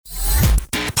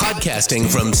Podcasting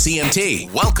from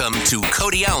CMT. Welcome to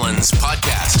Cody Allen's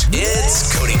podcast.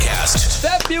 It's CodyCast.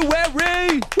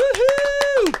 February!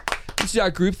 Woohoo! This is our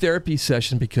group therapy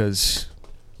session because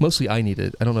mostly I need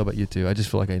it. I don't know about you two. I just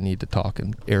feel like I need to talk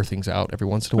and air things out every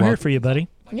once in a We're while. here for you, buddy.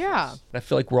 Yeah. I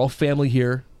feel like we're all family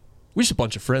here. We're just a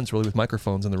bunch of friends, really, with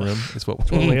microphones in the room. That's what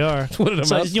We are. That's what it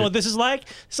So, amounts you know to. what this is like?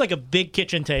 It's like a big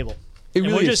kitchen table. It And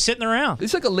really we're is. just sitting around.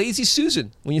 It's like a lazy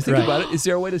Susan when you think Right. about it. Is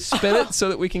there a way to spin it so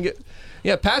that we can get...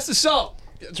 Yeah, pass the salt.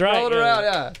 That's right, Roll it yeah. around,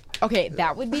 yeah. Okay,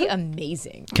 that would be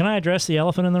amazing. Can I address the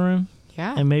elephant in the room?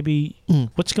 Yeah. And maybe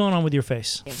what's going on with your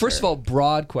face? First of all,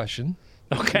 broad question.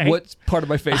 Okay. What part of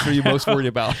my face are you most worried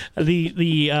about?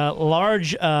 The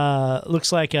large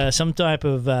looks like some type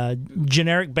of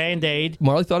generic Band-Aid.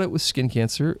 Marley thought it was skin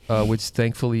cancer, which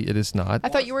thankfully it is not. I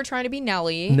thought you were trying to be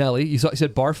Nelly. Nelly, you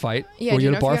said bar fight. Yeah, Were do you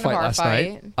you at a know bar if you're fight in a last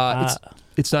bar night?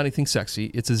 It's not anything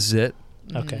sexy. It's a zit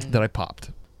Okay. that I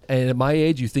popped. And at my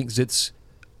age, you think zits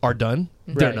are done.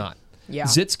 They're Right. not. Yeah.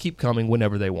 Zits keep coming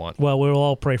whenever they want. Well, we'll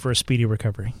all pray for a speedy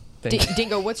recovery. Thank you.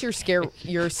 Dingo, what's your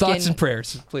Thoughts skin? and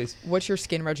prayers, please. What's your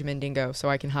skin regimen, Dingo? So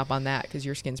I can hop on that because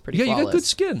your skin's pretty Yeah, you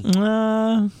flawless. got good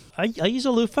skin. I use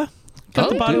a loofah. Got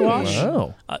the body dude. wash.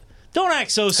 Wow. Don't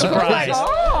act so surprised.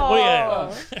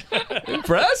 Oh,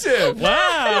 Impressive.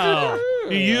 Wow.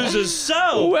 You use a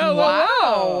soap. Well, Wow.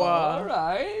 all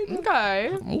right.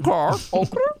 Okay. Okay.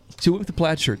 So we went with the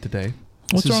plaid shirt today.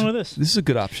 What's wrong with this? This is a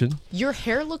good option. Your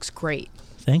hair looks great.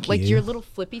 Thank you. Like your little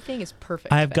flippy thing is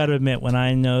perfect. I've got to admit, when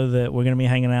I know that we're going to be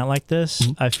hanging out like this,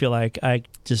 I feel like I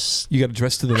You got to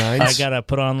dress to the nines. I got to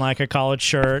put on like a collared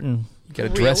shirt and You got to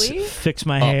dress. Really? fix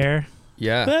my hair.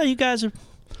 Yeah. Well, you guys are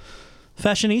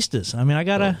fashionistas. I mean, I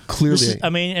got to. clearly.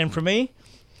 And for me,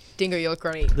 Dingo, you look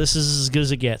great. this is as good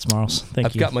as it gets, Marls. Thank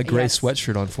I've you. got my gray Yes.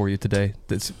 sweatshirt on for you today.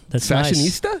 That's nice.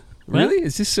 fashionista? Really?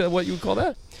 Is this what you would call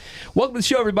that? Welcome to the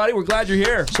show, everybody. We're glad you're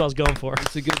here. That's what I was going for.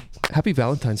 It's a good. Happy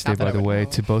Valentine's Day, Not that by I the would way, know.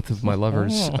 to both of my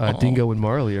lovers. Dingo and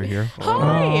Marley are here.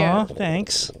 Hi. Aw,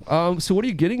 thanks. So what are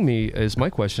you getting me? Is my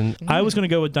question. I was going to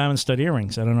go with diamond stud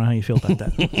earrings. I don't know how you feel about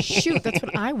that. Shoot, that's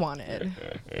what I wanted.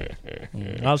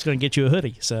 I was going to get you a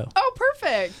hoodie. So Oh,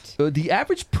 perfect. The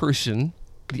average person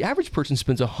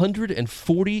spends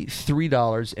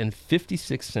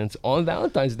 $143.56 on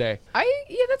Valentine's Day.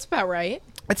 Yeah, that's about right.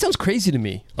 That sounds crazy to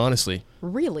me, honestly.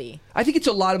 Really? I think it's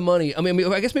a lot of money. I mean,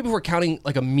 I guess maybe if we're counting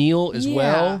like a meal as Yeah.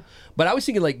 well. But I was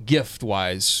thinking like gift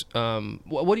wise.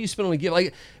 What do you spend on a gift?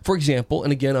 Like, for example,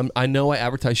 and again, I know I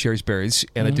advertise Sherry's Berries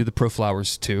and I do the Pro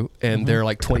Flowers too, and they're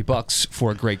like $20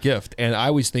 for a great gift. And I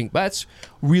always think that's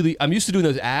really. I'm used to doing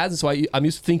those ads, so I'm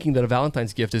used to thinking that a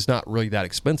Valentine's gift is not really that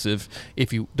expensive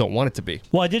if you don't want it to be.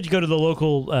 Well, I did go to the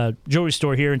local jewelry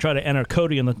store here and try to enter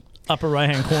Cody in the upper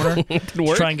right-hand corner to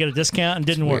work? try and get a discount, and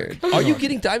didn't work. Are you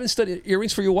getting diamond stud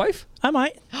earrings for your wife? I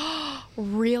might.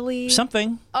 Really?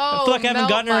 Something. I Oh, feel like I haven't melt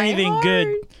gotten her my anything good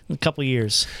heart. in a couple of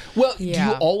years. Well, do you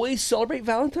Yeah. always celebrate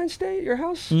Valentine's Day at your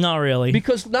house? Not really.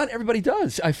 Because not everybody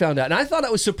does, I found out. And I thought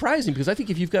that was surprising because I think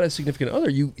if you've got a significant other,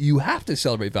 you have to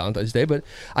celebrate Valentine's Day. But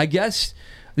I guess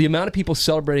the amount of people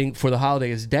celebrating for the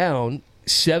holiday is down.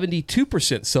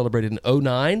 72% celebrated in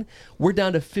 2009. We're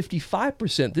down to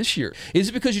 55% this year. Is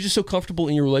it because you're just so comfortable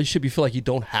in your relationship you feel like you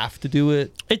don't have to do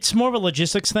it? It's more of a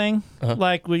logistics thing.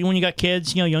 Like when you got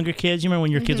kids, younger kids. You remember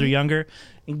when your kids were younger,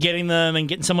 and getting them and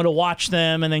getting someone to watch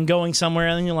them, and then going somewhere,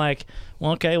 and then you're like,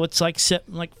 well, okay, what's like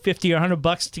 $50 or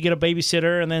 $100 to get a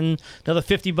babysitter, and then another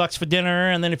 $50 for dinner,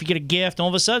 and then if you get a gift, all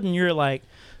of a sudden you're like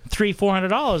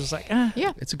 $300-400. It's like,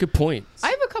 Yeah. It's a good point. I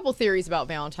have a couple theories about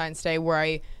Valentine's Day where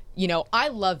I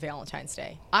love Valentine's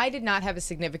Day. I did not have a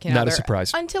significant Not a other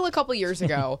surprise. until a couple years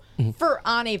ago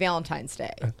on a Valentine's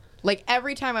Day. Like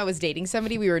every time I was dating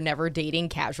somebody, we were never dating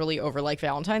casually over like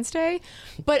Valentine's Day.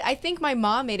 But I think my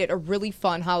mom made it a really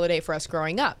fun holiday for us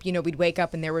growing up. We'd wake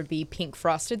up and there would be pink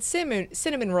frosted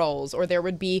cinnamon rolls, or there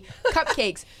would be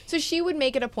cupcakes. So she would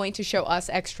make it a point to show us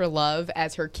extra love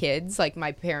as her kids. Like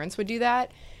my parents would do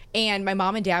that. And my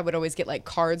mom and dad would always get like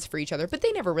cards for each other, but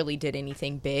they never really did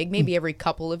anything big, maybe every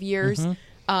couple of years.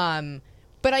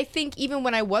 But I think even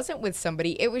when I wasn't with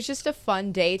somebody, it was just a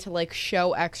fun day to like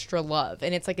show extra love.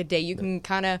 And it's like a day you can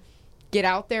kind of get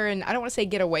out there and I don't want to say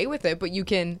get away with it, but you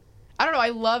can, I don't know, I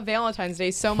love Valentine's Day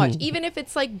so much. Even if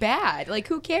it's like bad, like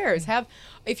who cares?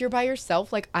 If you're by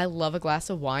yourself, like I love a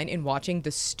glass of wine and watching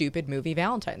the stupid movie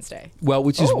Valentine's Day. Well,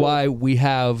 which is why we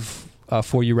have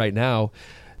for you right now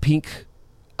pink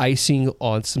icing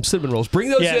on some cinnamon rolls. Bring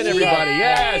those in, everybody. Yay!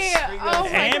 Yes. Oh my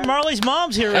And God. Marley's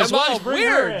mom's here And as well. Marley's Bring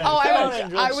her weird. in. Oh,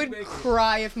 Come on, I would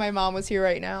cry if my mom was here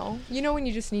right now. You know when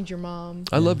you just need your mom.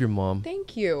 I love your mom.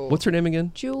 Thank you. What's her name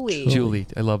again? Julie? Julie.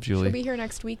 I love She'll be Julie. here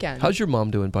next weekend. How's your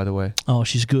mom doing, by the way? Oh,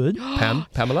 she's good.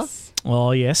 Pamela?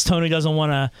 Well, yes. Tony doesn't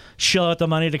want to shell out the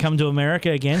money to come to America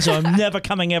again, so I'm never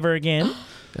coming ever again.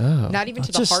 Not even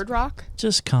to the just- Hard Rock?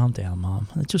 Just calm down, Mom.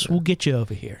 We'll get you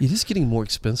over here. It is getting more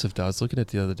expensive, though. I was looking at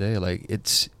it the other day. Like,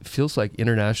 it feels like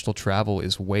international travel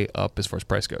is way up as far as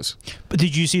price goes. But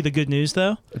did you see the good news,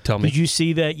 though? Tell me. Did you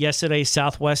see that yesterday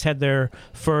Southwest had their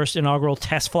first inaugural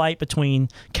test flight between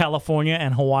California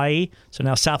and Hawaii? So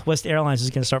now Southwest Airlines is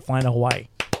going to start flying to Hawaii.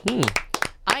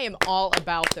 I am all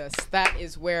about this. That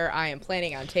is where I am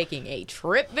planning on taking a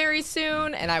trip very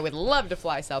soon, and I would love to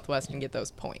fly Southwest and get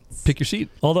those points. Pick your seat.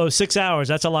 Although 6 hours,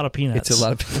 that's a lot of peanuts. It's a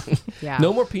lot of Yeah.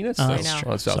 No more peanuts though, that's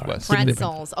true. on Southwest.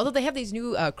 Pretzels. Although they have these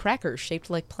new crackers shaped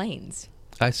like planes.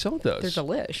 I saw those. They're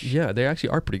delish. Yeah, they actually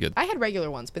are pretty good. I had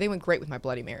regular ones, but they went great with my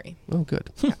Bloody Mary. Oh, good.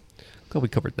 Glad we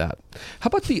covered that. How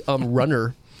about the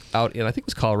runner out in, I think it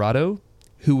was Colorado,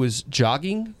 who was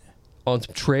jogging on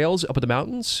some trails up in the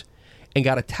mountains and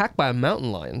got attacked by a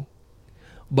mountain lion,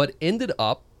 but ended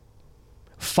up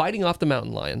fighting off the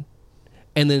mountain lion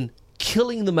and then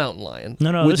killing the mountain lion.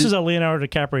 No, with this is a Leonardo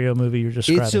DiCaprio movie you're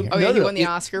describing. It's a- here. Oh, yeah, No, he no, won the it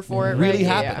Oscar for it, really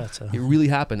right? happened. Yeah. It really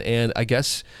happened. And I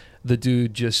guess the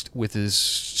dude just, with his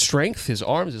strength, his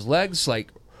arms, his legs,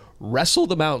 like wrestled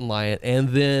the mountain lion and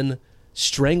then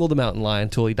strangled the mountain lion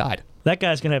until he died. That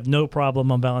guy's going to have no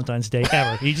problem on Valentine's Day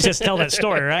ever. He just has to tell that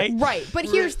story, right? Right, but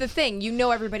here's the thing. You know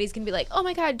everybody's going to be like, oh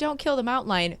my God, don't kill the mountain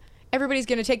lion. Everybody's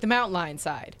going to take the mountain lion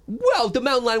side. Well, the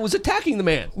mountain lion was attacking the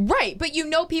man. Right, but you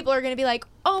know people are going to be like,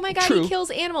 oh my God, True. he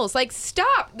kills animals. Like,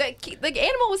 stop. The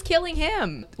animal was killing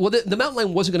him. Well, the mountain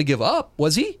lion wasn't going to give up,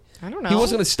 was he? I don't know. He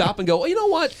wasn't going to stop and go, oh, you know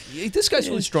what? This guy's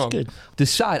really it's strong. good.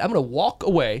 Decide, I'm going to walk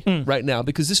away right now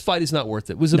because this fight is not worth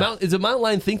it. Does the mountain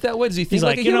lion think that way? Does he think He's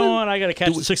like, a you know human? what? I got to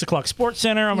catch the 6 o'clock sports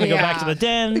center. I'm going to go back to the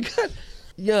den.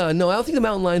 Yeah, no, I don't think the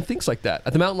mountain lion thinks like that.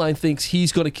 The mountain lion thinks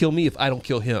he's going to kill me if I don't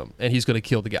kill him, and he's going to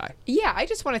kill the guy. Yeah, I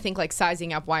just want to think like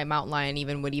sizing up why a mountain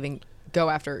lion would even go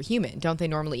after a human. Don't they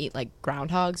normally eat like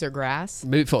groundhogs or grass?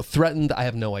 Maybe it felt threatened. I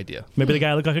have no idea. Maybe the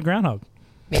guy looked like a groundhog.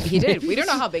 Maybe he did. We don't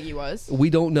know how big he was. We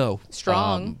don't know.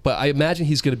 Strong. But I imagine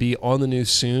he's going to be on the news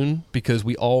soon because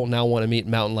we all now want to meet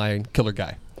mountain lion killer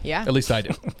guy. Yeah. At least I do.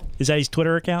 Is that his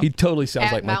Twitter account? He totally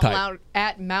sounds like my type.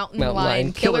 At Mountain Mountain Lion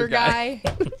Lion Killer Killer Guy.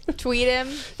 Guy. Tweet him.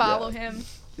 Follow him.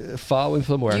 Follow him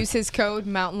somewhere. Use his code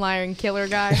Mountain Lion Killer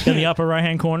Guy. In the upper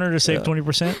right-hand corner to save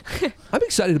 20%. I'm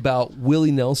excited about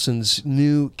Willie Nelson's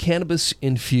new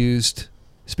cannabis-infused,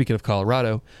 speaking of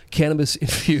Colorado,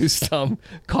 cannabis-infused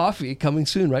coffee coming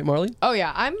soon, right, Marley? Oh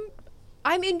yeah,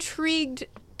 I'm intrigued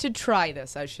to try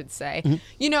this, I should say. Mm-hmm.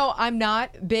 You know, I'm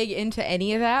not big into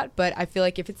any of that, but I feel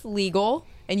like if it's legal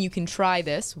and you can try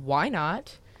this, why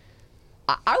not?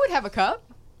 I would have a cup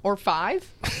or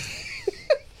 5.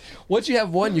 Once you have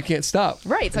one, you can't stop.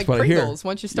 Right, it's That's like what I hear. Pringles.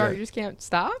 Once you start, Yeah. you just can't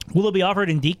stop. Will it be offered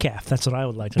in decaf? That's what I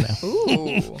would like to know.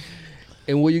 Ooh.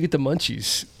 And will you get the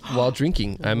munchies while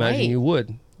drinking? I imagine Right. you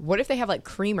would. What if they have like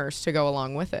creamers to go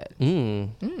along with it?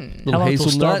 Little How long till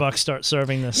hazelnut, Starbucks start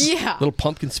serving this? Yeah. little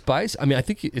pumpkin spice. I mean, I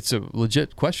think it's a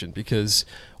legit question because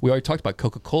we already talked about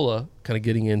Coca-Cola kind of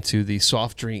getting into the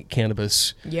soft drink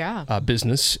cannabis Yeah.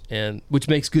 business, and which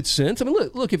makes good sense. I mean,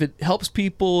 look, if it helps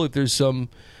people, if there's some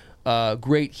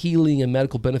great healing and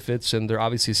medical benefits, and there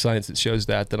obviously is science that shows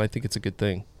that, then I think it's a good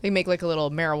thing. They make like a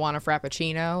little marijuana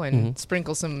frappuccino and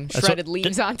sprinkle some what- shredded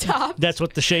leaves on top. That's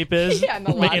what the shape is? Yeah, and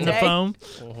the Making the latte. foam?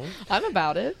 I'm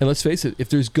about it. And let's face it, if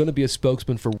there's going to be a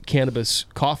spokesman for cannabis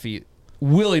coffee,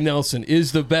 Willie Nelson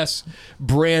is the best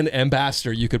brand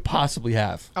ambassador you could possibly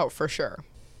have. Oh, for sure.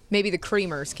 Maybe the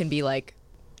creamers can be like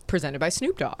presented by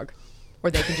Snoop Dogg,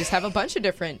 or they can just have a bunch of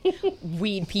different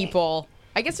weed people.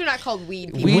 I guess they're not called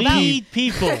weed people. Weed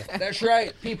people. That's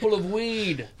right, people of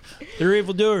weed. They're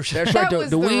evildoers. That's That right, was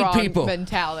the the weed wrong people.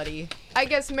 mentality. I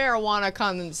guess marijuana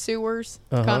connoisseurs.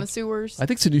 Connoisseurs. I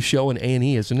think it's a new show on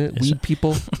A&E, isn't it? Weed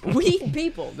People. Weed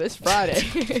people this Friday.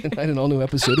 Tonight, an all-new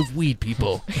episode of Weed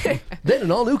People. Then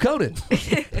an all-new Conan.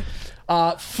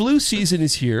 Flu season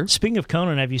is here. Speaking of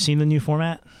Conan, have you seen the new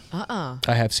format? I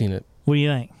have seen it. What do you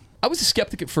think? I was a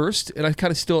skeptic at first, and I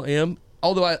kind of still am.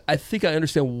 Although I think I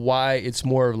understand why it's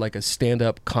more of like a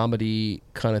stand-up comedy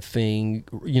kind of thing.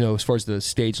 You know, as far as the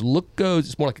stage look goes,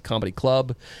 it's more like a comedy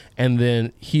club. And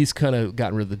then he's kind of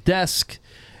gotten rid of the desk,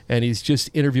 and he's just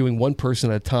interviewing one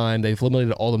person at a time. They've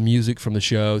eliminated all the music from the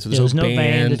show, so There's no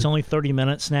band. It's only 30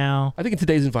 minutes now. I think in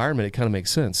today's environment, it kind of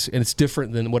makes sense, and it's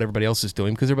different than what everybody else is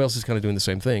doing because everybody else is kind of doing the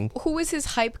same thing. Who was his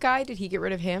hype guy? Did he get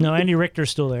rid of him? No, Andy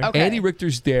Richter's still there. Okay. Andy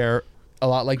Richter's there. A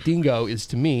lot like Dingo is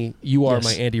to me. You are Yes.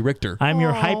 my Andy Richter. I'm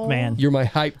your hype man. You're my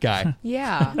hype guy.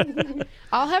 Yeah.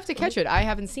 I'll have to catch it. I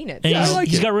haven't seen it. And I he's, like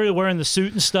he's it. got really wearing the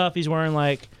suit and stuff. He's wearing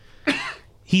like,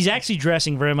 he's actually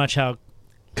dressing very much how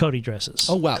Cody dresses.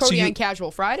 Oh wow! Cody so on you,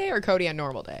 Casual Friday or Cody on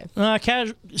Normal Day?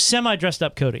 Semi dressed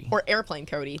up Cody. Or Airplane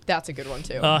Cody. That's a good one,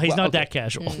 too. He's Well, not okay. that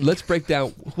casual. let's break down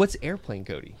what's Airplane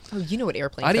Cody. Oh, you know what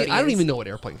Airplane I Cody don't is. even know what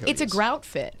Airplane Cody It's a is. grout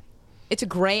fit. It's a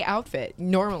gray outfit,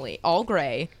 normally, all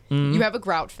gray. Mm-hmm. You have a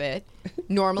grout fit,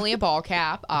 normally a ball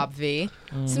cap, obvi,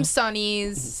 some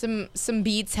sunnies, some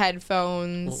Beats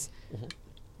headphones,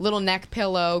 little neck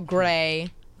pillow, gray,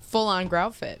 full-on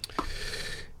grout fit.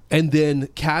 And then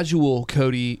casual's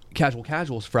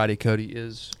Friday Cody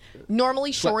is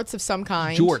Normally shorts of some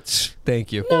kind. jorts.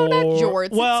 Thank you. No, not Or-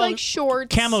 jorts. well, it's like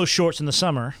shorts. Camo shorts in the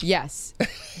summer. Yes.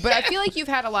 But I feel like you've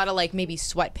had a lot of like maybe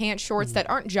sweatpants shorts that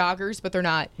aren't joggers, but they're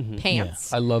not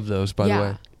pants. I love those, by Yeah. the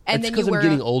way. And it's then because you I'm wear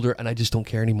getting a- older and I just don't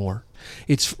care anymore.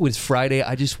 It's Friday.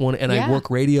 I just want, and I Yeah. work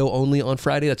radio only on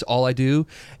Friday. That's all I do,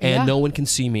 and Yeah. no one can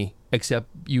see me except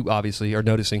you. Obviously, are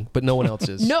noticing, but no one else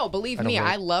is. No, believe I don't me,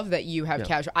 really- I love that you have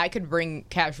casual. I could bring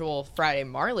casual Friday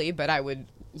Marley, but I would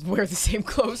wear the same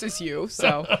clothes as you.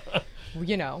 So,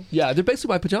 you know. Yeah, they're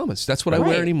basically my pajamas. That's what I Right.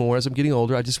 wear anymore. As I'm getting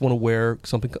older, I just want to wear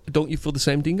something. Don't you feel the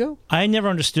same, Dingo? I never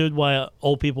understood why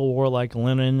old people wore like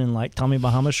linen and like Tommy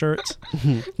Bahama shirts.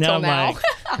 Till I'm now.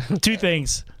 like, two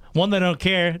things. One, they don't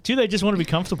care. Two, they just want to be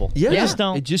comfortable. Yeah, They just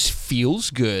don't. It just feels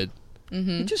good.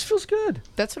 It just feels good.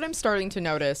 That's what I'm starting to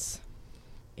notice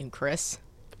in Chris.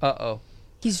 Uh-oh.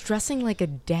 He's dressing like a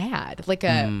dad, like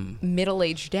a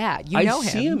middle-aged dad. You know I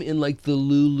see him in like the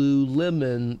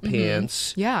Lululemon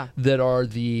pants. Yeah. That are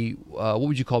the what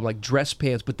would you call them? Like dress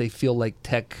pants, but they feel like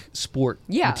tech sport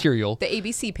Yeah. material. The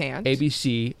ABC pants.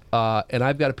 ABC, and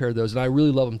I've got a pair of those, and I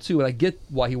really love them too. And I get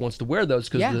why he wants to wear those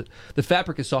because Yeah. the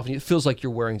fabric is soft, and it feels like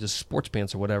you're wearing just sports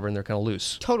pants or whatever, and they're kind of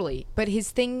loose. Totally. But his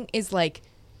thing is like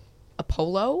a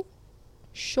polo,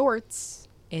 shorts,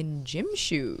 and gym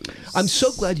shoes. I'm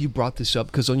so glad you brought this up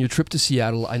because on your trip to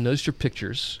Seattle, I noticed your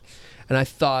pictures, and I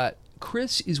thought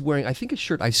Chris is wearing, I think, a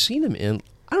shirt I've seen him in,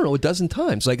 I don't know, a dozen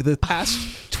times. Like the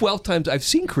past 12 times I've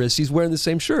seen Chris, he's wearing the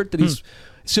same shirt that he's.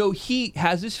 So he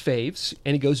has his faves,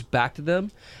 and he goes back to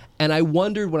them. And I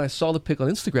wondered when I saw the pic on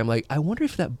Instagram, like, I wonder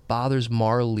if that bothers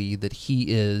Marley that he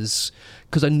is,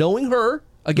 because I'm knowing her,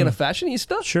 again, a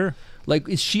fashionista. Sure. Like,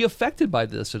 is she affected by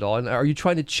this at all? And are you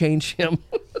trying to change him?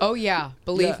 Oh, yeah.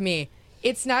 Believe Yeah. me.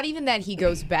 It's not even that he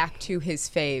goes back to his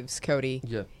faves, Cody.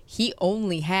 Yeah. He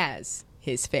only has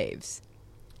his faves.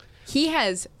 He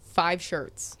has 5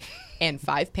 shirts and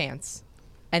 5 pants,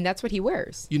 and that's what he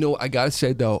wears. You know, I got to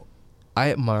say, though,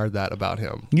 I admire that about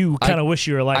him. You kind of wish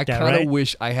you were like I that, kind right? of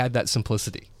wish I had that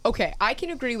simplicity. Okay, I can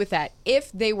agree with that.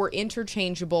 If they were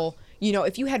interchangeable, you know,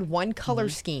 if you had one color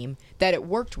Mm-hmm. scheme that it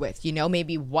worked with, you know,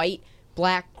 maybe white,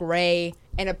 black, gray,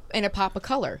 and a pop of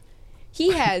color.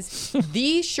 He has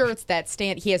these shirts that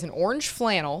stand. He has an orange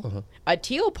flannel, a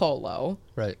teal polo,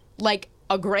 Right. like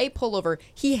a gray pullover.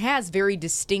 He has very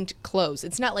distinct clothes.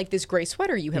 It's not like this gray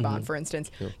sweater you have Mm-hmm. on, for instance.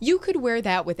 You could wear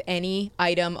that with any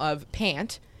item of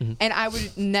pant, Mm-hmm. and I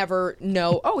would never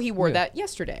know, oh, he wore that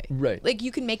yesterday. Right. Like,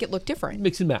 you can make it look different.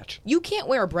 Mix and match. You can't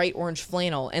wear a bright orange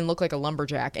flannel and look like a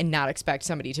lumberjack and not expect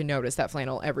somebody to notice that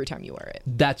flannel every time you wear it.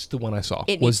 That's the one I saw.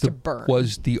 It was needs the to burn.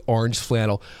 was the orange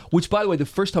flannel, which, by the way, the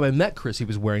first time I met Chris, he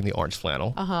was wearing the orange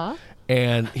flannel.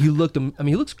 And he looked. I mean,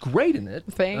 he looks great in it.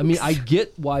 Thanks. I mean, I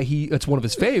get why it's one of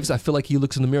his faves. I feel like he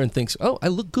looks in the mirror and thinks, "Oh, I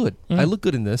look good. I look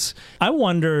good in this." I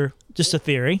wonder, just a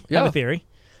theory, I have Yeah. a theory,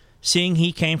 seeing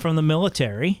he came from the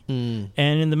military, and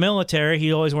in the military,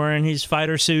 he's always wearing his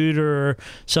fighter suit or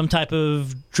some type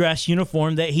of dress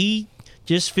uniform that he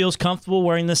just feels comfortable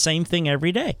wearing the same thing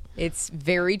every day. It's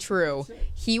very true.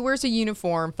 He wears a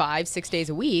uniform 5-6 days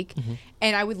a week,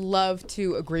 and I would love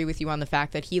to agree with you on the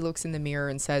fact that he looks in the mirror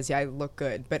and says, yeah, I look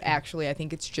good. But actually, I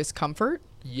think it's just comfort.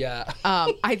 Yeah.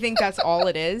 I think that's all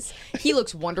it is. He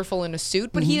looks wonderful in a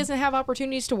suit, but he doesn't have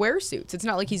opportunities to wear suits. It's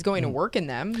not like he's going to work in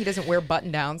them. He doesn't wear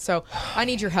button downs. So I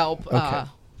need your help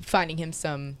finding him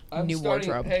some new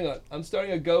wardrobe. Hang on. I'm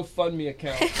starting a GoFundMe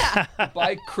account.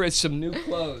 Buy Chris some new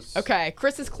clothes. Okay,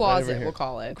 Chris's over closet, here. we'll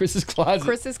call it. Chris's closet.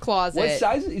 Chris's closet. What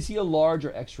size is he? A large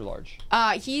or extra large?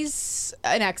 He's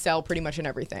an XL pretty much in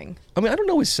everything. I mean, I don't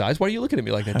know his size. Why are you looking at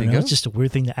me like that, I don't know, Dingo? it's just a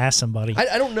weird thing to ask somebody.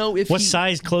 I don't know if What he,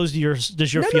 size clothes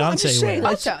does your No, I'm fiance just saying,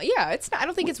 wear? like, Yeah, it's not, I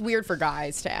don't think it's weird for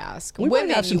guys to ask. we might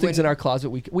have some you things in wouldn't- our closet.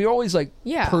 We're always like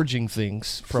Yeah. purging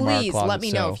things from our Please closet. let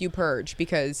me know so- if you purge,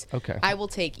 because Okay. I will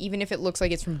take, even if it looks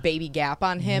like it's from Baby Gap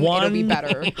on him, it'll be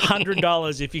better.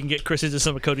 $100 if you can get Chris into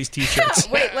some of Cody's t-shirts.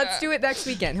 Wait, let's do it next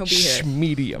weekend. He'll be here.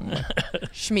 medium.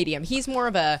 Schmedium. He's more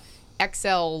of a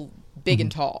XL big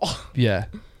and tall. Yeah.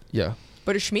 Yeah.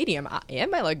 But a schmedium,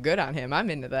 it might look good on him. I'm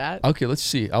into that. Okay, let's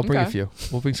see. I'll bring a Okay. few.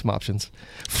 We'll bring some options.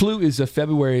 Flu is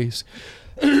February's.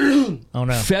 Oh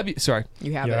no. Sorry.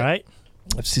 You have You it. all right?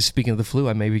 Speaking of the flu,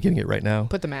 I may be getting it right now.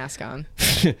 Put the mask on.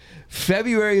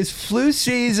 February is flu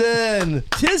season.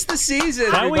 'Tis the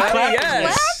season. Why we everybody. clap?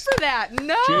 Yes. Clap for that.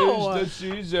 No. 'Tis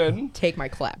the season. Take my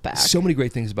clap back. So many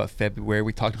great things about February.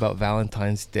 We talked about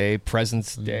Valentine's Day,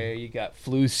 President's Day. You got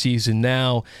flu season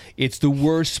now. It's the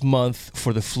worst month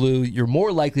for the flu. You're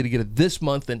more likely to get it this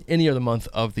month than any other month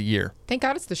of the year. Thank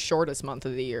God it's the shortest month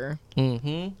of the year.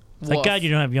 Thank God you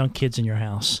don't have young kids in your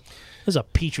house. Those are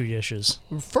petri dishes.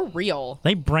 For real.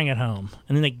 They bring it home,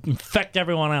 and then they infect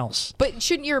everyone else. But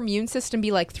shouldn't your immune system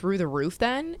be like through the roof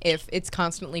then, if it's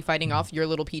constantly fighting off your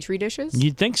little petri dishes?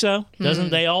 You'd think so. Doesn't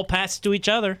they all pass to each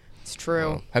other? It's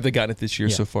true. Have they gotten it this year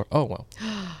so far? Oh, wow.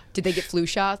 Did they get flu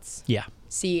shots? Yeah.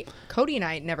 See, Cody and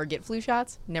I never get flu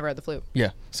shots. Never had the flu.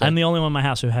 Yeah. So, I'm the only one in my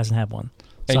house who hasn't had one.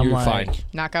 and I'm you're like, fine.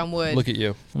 Knock on wood. Look at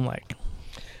you. I'm like,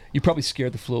 You probably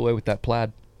scared the flu away with that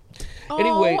plaid. oh,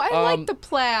 Anyway, I like the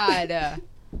plaid.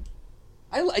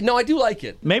 No, I do like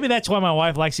it. maybe that's why my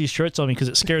wife likes these shirts on me, because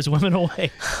it scares women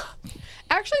away.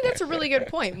 Actually, that's a really good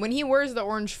point. When he wears the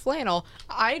orange flannel,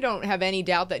 I don't have any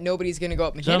doubt that nobody's going to go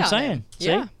up and That's hit what I'm on saying. him. See?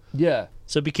 Yeah, Yeah.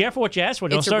 So be careful what you ask for.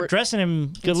 Don't It's a start re- dressing him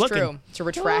good it's looking. true. It's a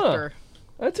retractor.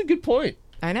 That's a good point.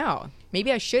 I know.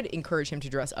 Maybe I should encourage him to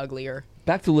dress uglier.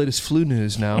 Back to the latest flu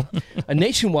news now.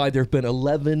 Nationwide, there have been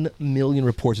 11 million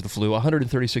reports of the flu.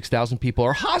 136,000 people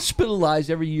are hospitalized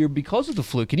every year because of the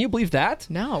flu. Can you believe that?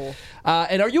 No.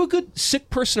 And are you a good sick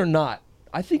person or not?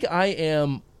 I think I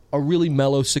am a really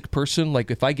mellow sick person.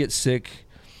 Like, if I get sick,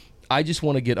 I just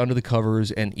want to get under the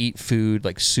covers and eat food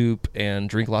like soup and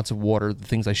drink lots of water, the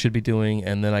things I should be doing,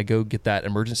 and then I go get that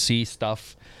emergency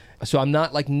stuff. So I'm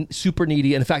not like super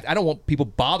needy. And in fact, I don't want people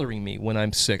bothering me when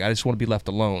I'm sick. I just want to be left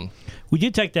alone. We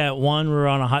did take that one. We were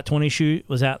on a Hot 20 shoot.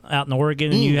 Was out in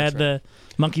Oregon, and you had the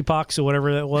monkeypox or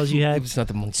whatever that was you had. It's not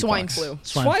the monkey Swine pox. flu.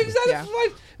 Swine? Is that Yeah.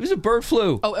 it was a bird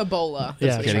flu. Oh, Ebola. Yeah.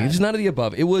 That's what Kidding. it It was none of the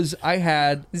above. It was, I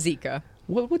had, Zika.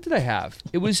 what did I have?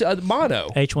 It was mono.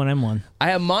 H1N1.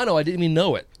 I had mono. I didn't even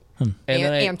know it. And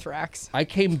then Anthrax. I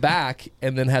came back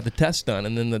and then had the test done,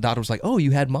 and then the doctor was like, "Oh, you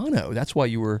had mono. That's why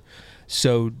you were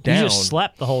so down." You just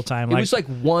slept the whole time. It was like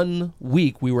 1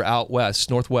 week we were out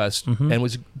northwest, and it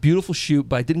was a beautiful shoot,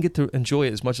 but I didn't get to enjoy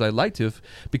it as much as I'd like to have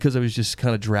because I was just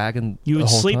kind of dragging. you would the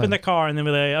whole sleep time. in the car, and then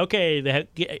be like, okay,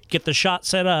 get the shot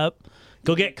set up.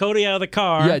 Go get Cody out of the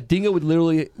car. Yeah, Dingo would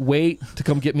literally wait to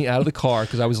come get me out of the car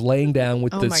because I was laying down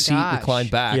with Oh the my seat gosh. reclined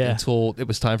back Yeah. until it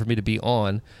was time for me to be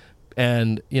on.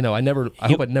 And I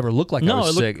hope I'd never looked like I No, was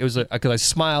it looked- sick. It was because I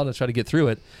smiled and tried to get through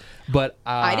it. But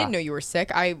I didn't know you were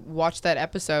sick. I watched that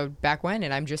episode back when,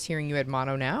 and I'm just hearing you had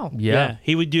mono now. Yeah.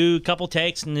 He would do a couple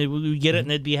takes, and we would get it, and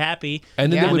they'd be happy.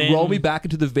 And then Yeah. they would And roll then- me back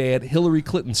into the van, Hillary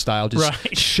Clinton style, just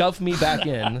Right. shove me back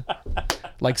in,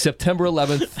 like September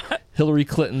 11th, Hillary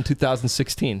Clinton,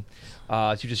 2016.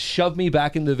 So you just shove me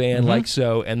back in the van like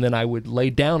so, and then I would lay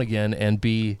down again and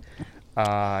be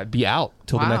out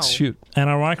till the next Wow. shoot. And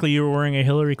ironically, you were wearing a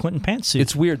Hillary Clinton pantsuit.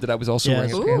 It's weird that I was also Yeah,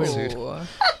 wearing a it's pantsuit. Ooh.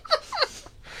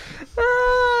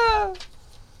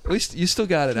 At least you still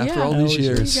got it after Yeah. all these There you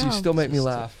years. go. You still make me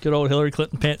laugh. Good old Hillary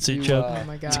Clinton pantsuit joke. Oh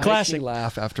my god. It's Makes classic. me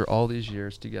laugh after all these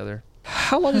years together.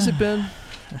 How long has it been?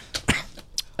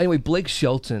 Anyway, Blake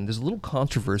Shelton. There's a little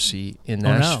controversy in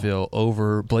Oh, no. Nashville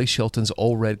over Blake Shelton's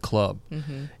Old Red Club.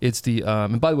 It's the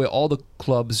and by the way, all the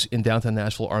clubs in downtown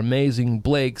Nashville are amazing.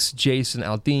 Blake's, Jason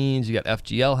Aldean's. You got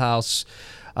FGL House,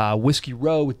 Whiskey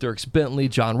Row with Dierks Bentley.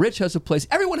 John Rich has a place.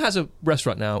 Everyone has a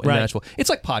restaurant now in Right. Nashville. It's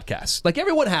like podcasts. Like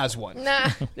everyone has one. Nah.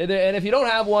 And if you don't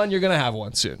have one, you're gonna have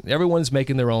one soon. Everyone's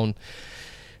making their own.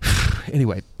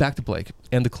 Anyway, back to Blake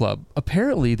and the club.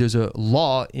 Apparently, there's a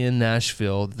law in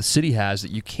Nashville that the city has that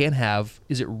you can't have.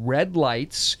 Is it red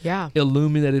lights? Yeah.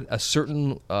 Illuminated a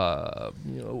certain, a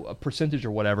percentage or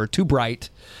whatever, too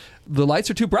bright. The lights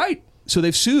are too bright, so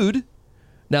they've sued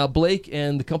Now, Blake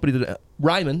and the company that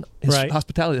Ryman, his Right.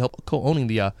 hospitality, helped co-owning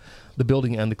the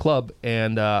building and the club,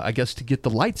 and I guess to get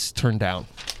the lights turned down.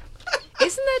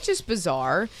 Isn't that just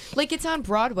bizarre? Like, it's on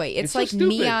Broadway. It's so like stupid.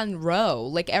 neon row.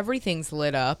 Like, everything's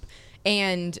lit up.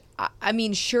 And I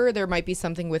mean, sure, there might be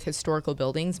something with historical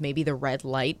buildings. Maybe the red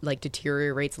light like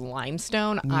deteriorates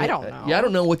limestone. I don't know. Yeah, I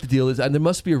don't know what the deal is. And there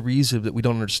must be a reason that we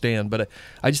don't understand. But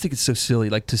I just think it's so silly,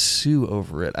 like to sue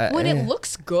over it. When it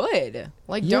looks good,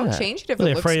 like don't Yeah. change it if Are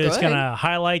they it looks afraid good. it's going to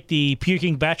highlight the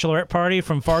puking bachelorette party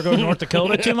from Fargo, North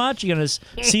Dakota too much? You going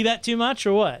to see that too much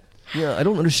or what? Yeah, I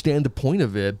don't understand the point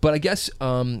of it, but I guess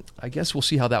we'll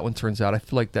see how that one turns out. I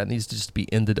feel like that needs to just be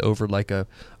ended over like a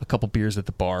couple beers at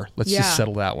the bar. Let's just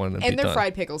settle that one and be their done.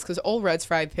 fried pickles, because Old Red's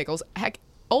fried pickles. Heck,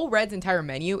 Old Red's entire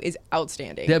menu is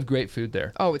outstanding. They have great food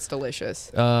there. Oh, it's delicious.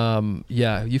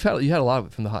 Yeah, you had a lot of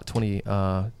it from the Hot 20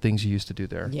 things you used to do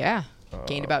there. Yeah,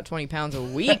 gained about 20 pounds a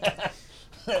week.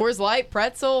 Coors Light,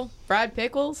 pretzel, fried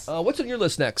pickles. What's on your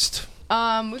list next?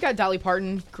 We got Dolly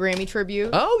Parton Grammy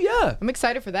tribute. Oh yeah, I'm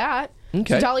excited for that.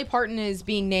 Okay. So Dolly Parton is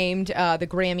being named the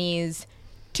Grammys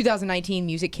 2019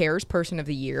 Music Cares Person of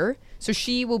the Year. So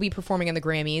she will be performing on the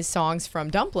Grammys songs from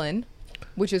Dumplin',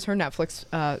 which is her Netflix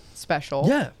special.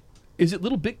 yeah. Is it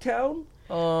Little Big Town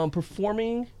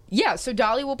performing? Yeah, so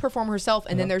Dolly will perform herself,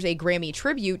 and then there's a Grammy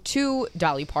tribute to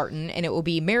Dolly Parton, and it will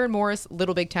be Maren Morris,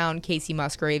 Little Big Town, Casey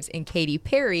Musgraves, and Katy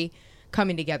Perry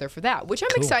coming together for that, which I'm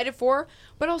excited for.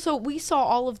 But also, we saw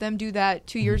all of them do that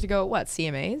 2 years ago at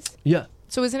CMAs. Yeah.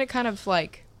 So isn't it kind of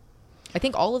like, I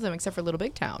think all of them except for Little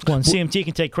Big Town. Well, and CMT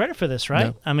can take credit for this, right?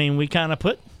 Yeah. I mean, we kind of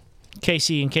put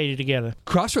Casey and Katie together.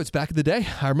 Crossroads back in the day,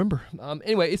 I remember.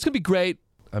 Anyway, it's gonna be great.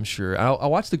 I'm sure.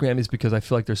 I'll watch the Grammys because I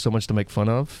feel like there's so much to make fun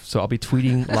of. So I'll be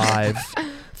tweeting live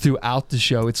throughout the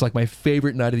show. It's like my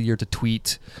favorite night of the year to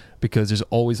tweet because there's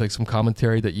always like some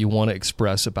commentary that you want to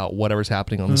express about whatever's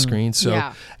happening on the screen. So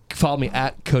Yeah. follow me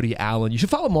at Cody Allen. You should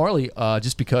follow Marley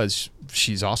just because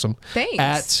she's awesome. Thanks.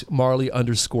 At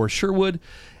Marley_Sherwood.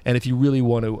 And if you really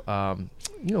want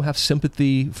to, have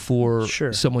sympathy for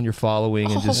Sure. someone you're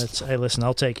following, and just Hey, listen,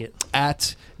 I'll take it.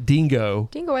 at Dingo.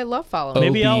 Dingo, I love following.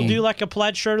 Maybe I'll Obi. do like a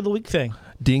plaid shirt of the week thing.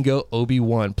 Dingo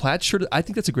Obi-Wan. Plaid shirt. I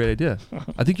think that's a great idea.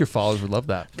 I think your followers would love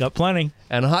that. Got plenty.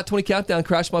 And a Hot 20 Countdown,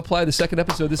 Crash My Ply, the second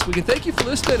episode this week. And thank you for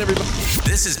listening, everybody.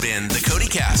 This has been the Cody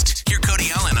Cast. Hear Cody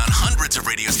Allen on hundreds of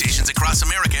radio stations across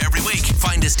America every week.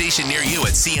 Find a station near you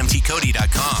at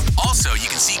cmtcody.com. Also, you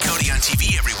can see Cody on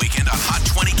TV every weekend on Hot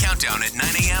 20 Countdown at 9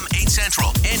 a.m., 8 Central.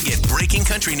 And get breaking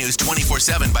country news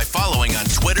 24/7 by following on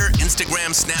Twitter,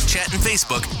 Instagram, Snapchat, and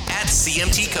Facebook at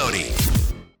CMT Cody.